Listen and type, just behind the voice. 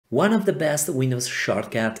One of the best Windows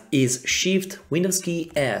shortcut is Shift Windows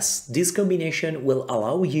key S. This combination will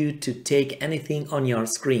allow you to take anything on your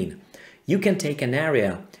screen. You can take an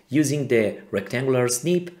area using the rectangular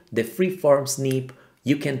snip, the freeform snip,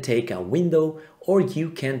 you can take a window, or you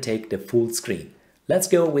can take the full screen. Let's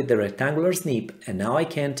go with the rectangular snip, and now I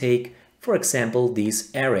can take, for example,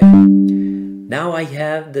 this area. Now I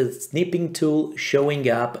have the snipping tool showing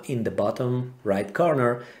up in the bottom right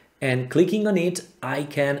corner, and clicking on it, I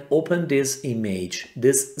can open this image,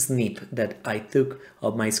 this snip that I took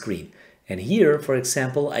of my screen. And here, for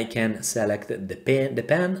example, I can select the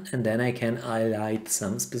pen, and then I can highlight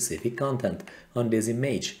some specific content on this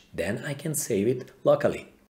image. Then I can save it locally.